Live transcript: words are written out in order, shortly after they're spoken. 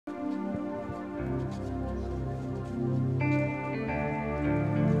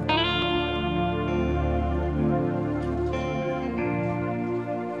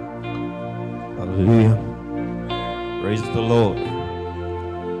the Lord.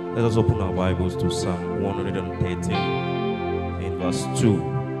 Let us open our Bibles to Psalm 113 in verse 2.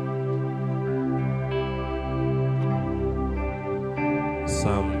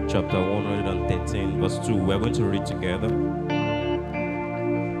 Psalm chapter 113 verse 2. We're going to read together.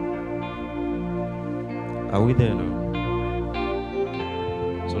 Are we there now?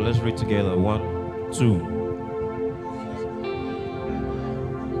 So let's read together. 1, 2.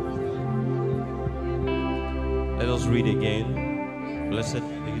 Let us read again. Blessed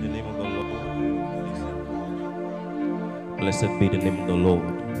be the name of the Lord. Blessed be the name of the Lord.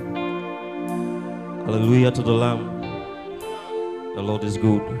 Hallelujah to the Lamb. The Lord is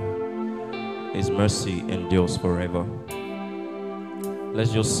good. His mercy endures forever.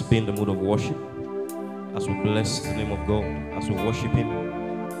 Let's just be in the mood of worship as we bless the name of God, as we worship Him.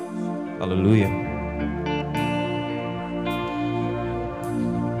 Hallelujah.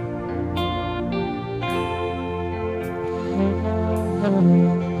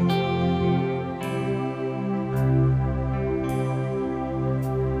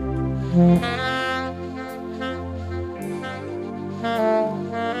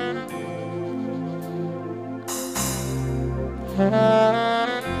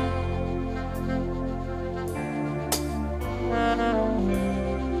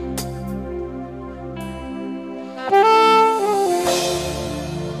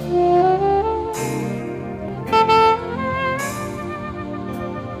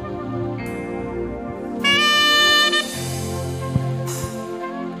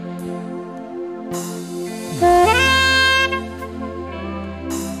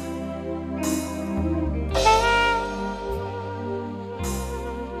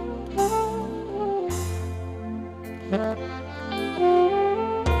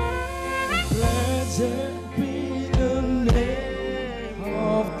 Blessed be the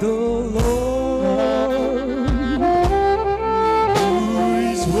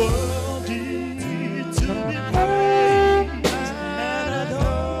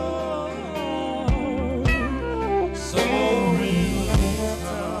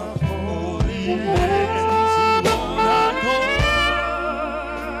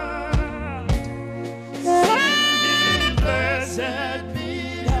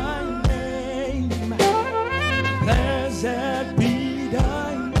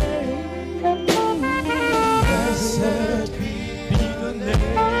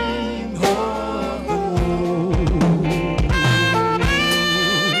name.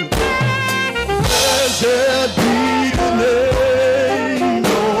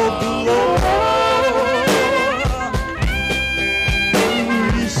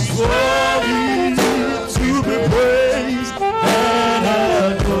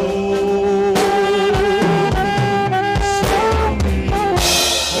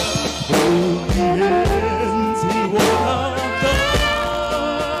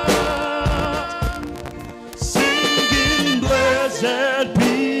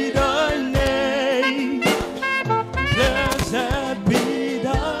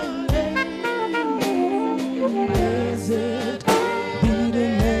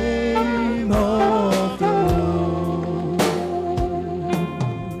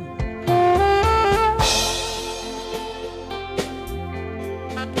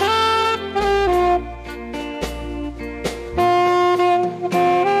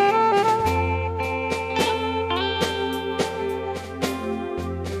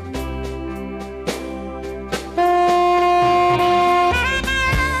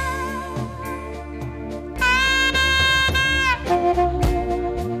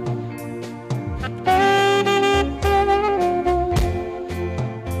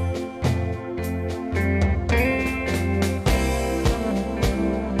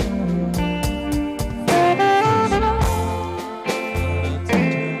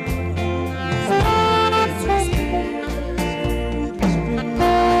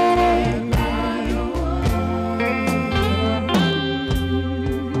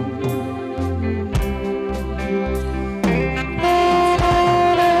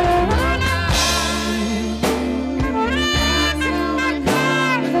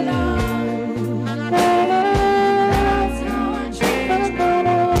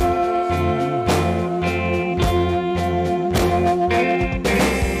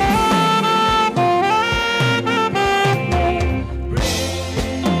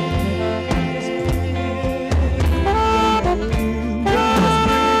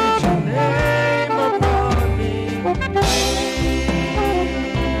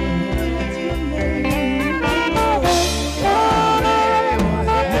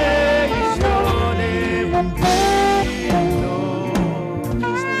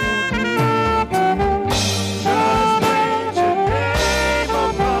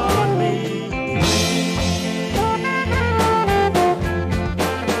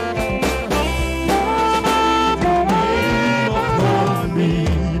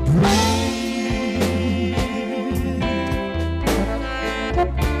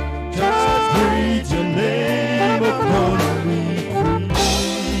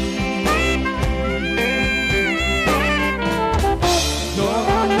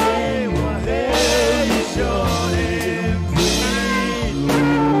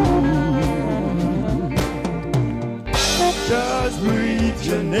 just breathe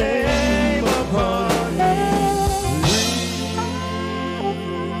your name upon me.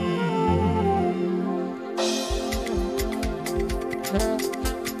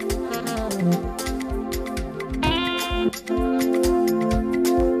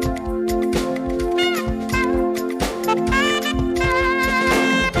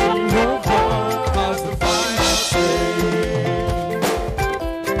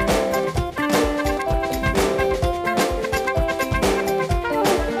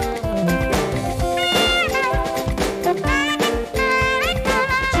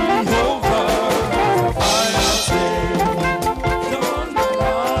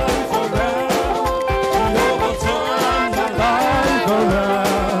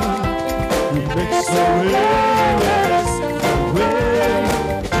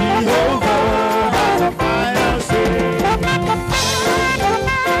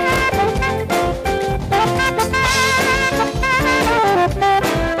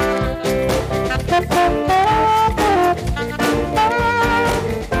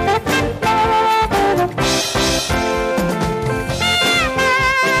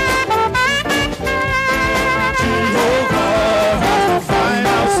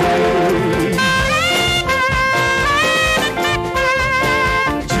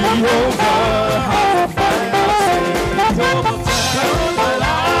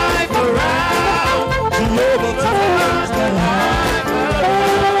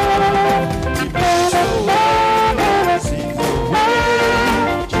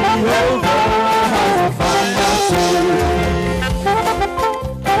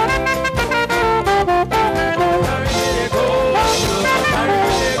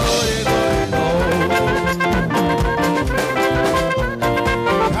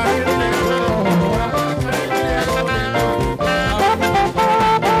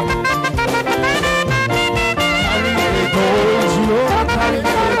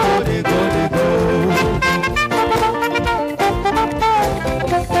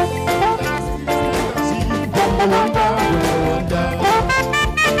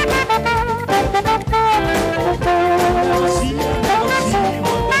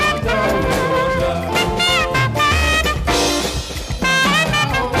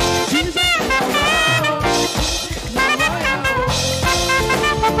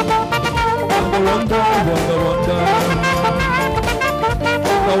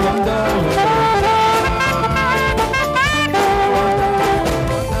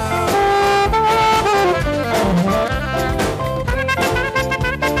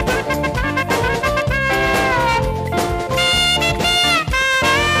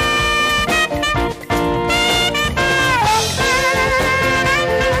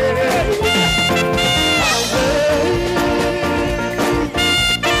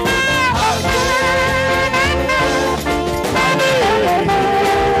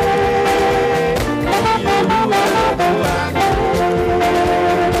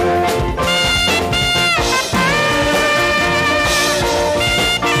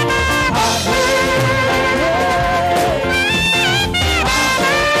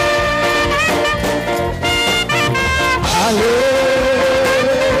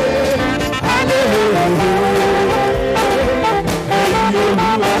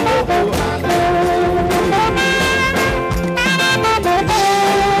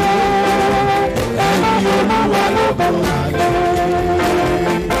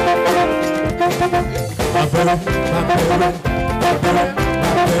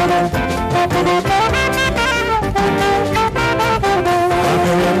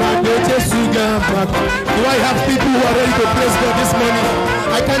 Do I have people who are ready to praise God this morning?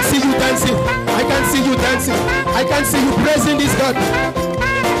 I can see you dancing. I can see you dancing. I can see you praising this God.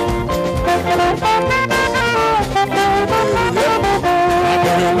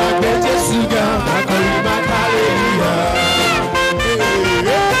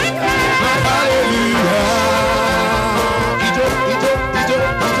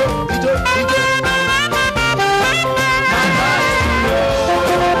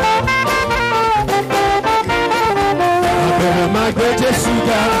 My greatest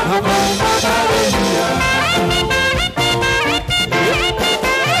sugar, hallelujah.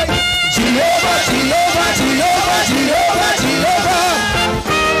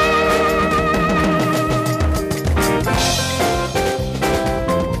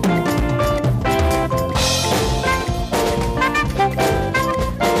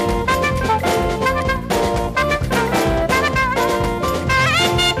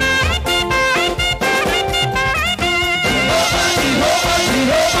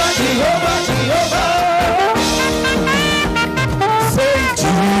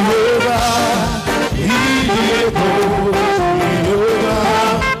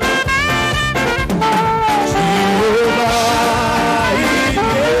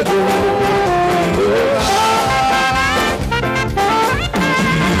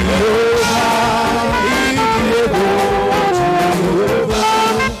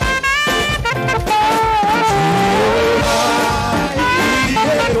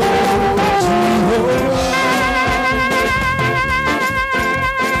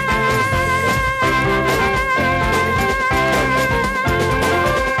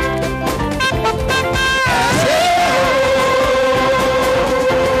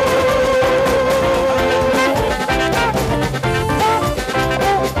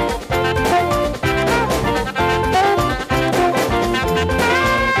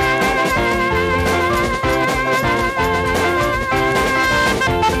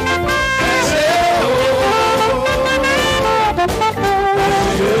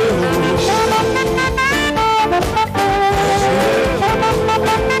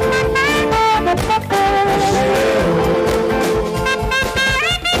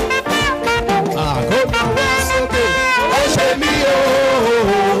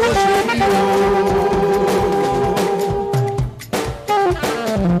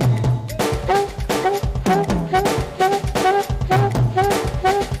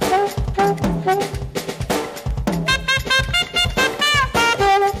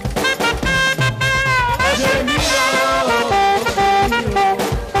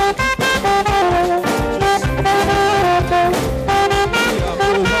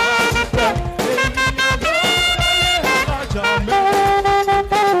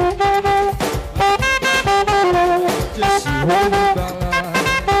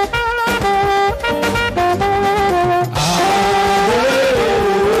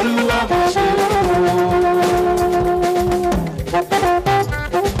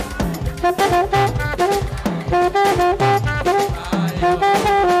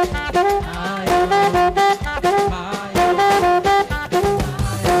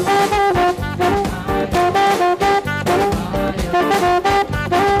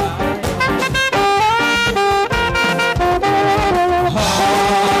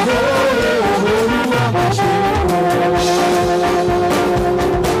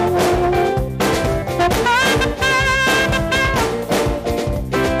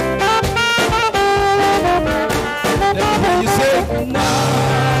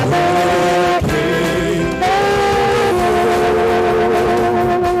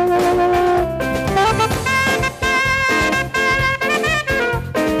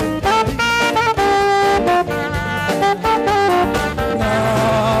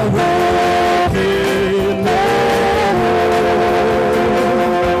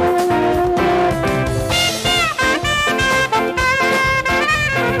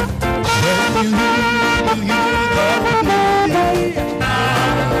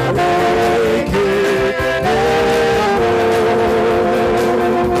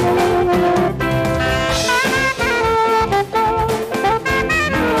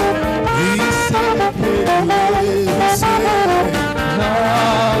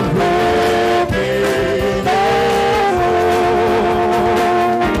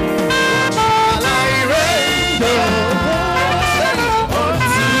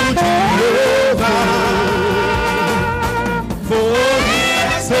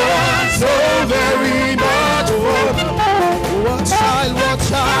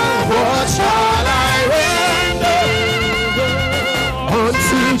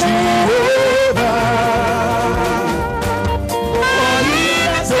 unto Jehovah. For he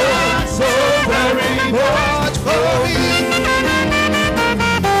has done so very much for me.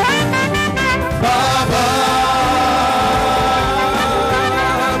 Baba,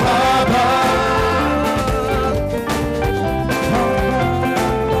 Baba.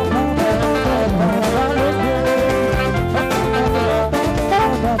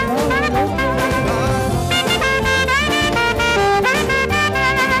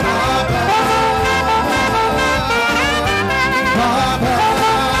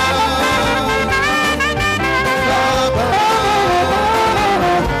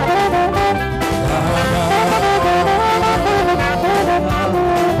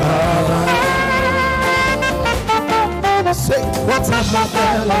 Say, what a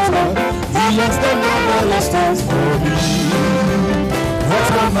marvelous God. He has done marvelous things for me.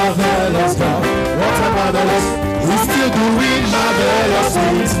 What a marvelous God. What a marvelous. He's still doing marvelous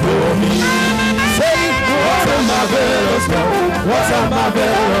things for me. Say, what a marvelous God. What a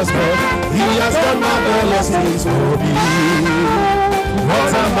marvelous God. He has done marvelous things for me.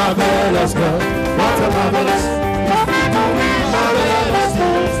 What a marvelous God. What a marvelous. He's still doing marvelous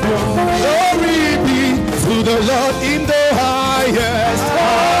things.